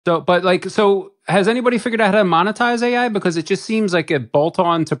So has anybody figured out how to monetize AI? Because it just seems like a bolt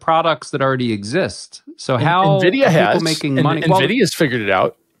on to products that already exist. So how NVIDIA are people has making money? NVIDIA's figured it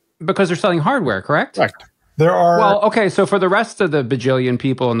out. Because they're selling hardware, correct? Correct. There are... Well, okay, so for the rest of the bajillion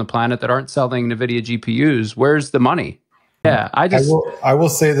people on the planet that aren't selling NVIDIA GPUs, where's the money? Yeah, I will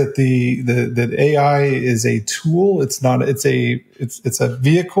say that that AI is a tool. It's not. It's a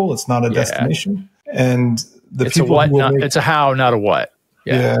vehicle. It's not a destination. And it's a how, not a what.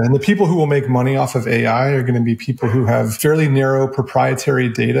 Yeah, and the people who will make money off of AI are going to be people who have fairly narrow proprietary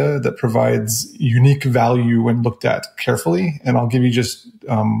data that provides unique value when looked at carefully. And I'll give you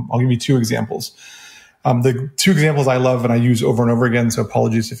two examples. The two examples I love and I use over and over again, so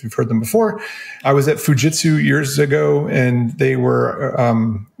apologies if you've heard them before. I was at Fujitsu years ago, and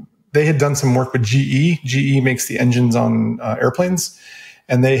they had done some work with GE. GE makes the engines on airplanes,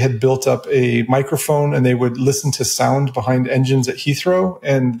 and they had built up a microphone, and they would listen to sound behind engines at Heathrow,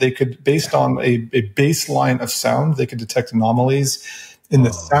 and they could, based on a baseline of sound, they could detect anomalies in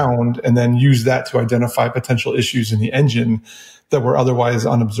the sound and then use that to identify potential issues in the engine that were otherwise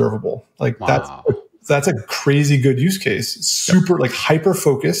unobservable. That's a crazy good use case. Super hyper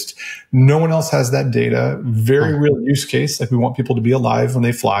focused. No one else has that data. Very real use case. Like, we want people to be alive when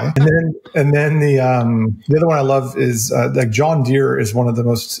they fly. And then the other one I love is John Deere is one of the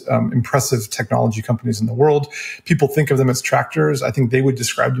most impressive technology companies in the world. People think of them as tractors. I think they would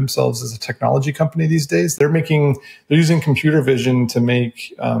describe themselves as a technology company these days. They're using computer vision to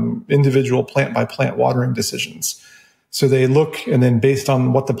make individual plant by plant watering decisions. So they look, and then based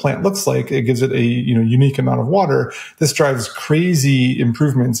on what the plant looks like, it gives it a unique amount of water. This drives crazy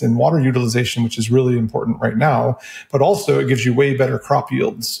improvements in water utilization, which is really important right now. But also, it gives you way better crop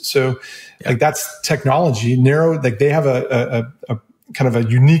yields. So, that's technology. They have a kind of a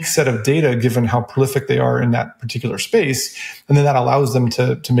unique set of data given how prolific they are in that particular space, and then that allows them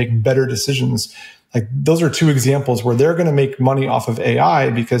to make better decisions. Those are two examples where they're going to make money off of AI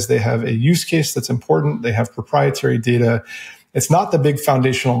because they have a use case that's important. They have proprietary data. It's not the big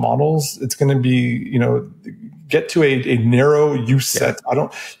foundational models. It's going to be, get to a narrow use set. You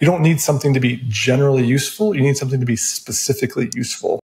don't need something to be generally useful. You need something to be specifically useful.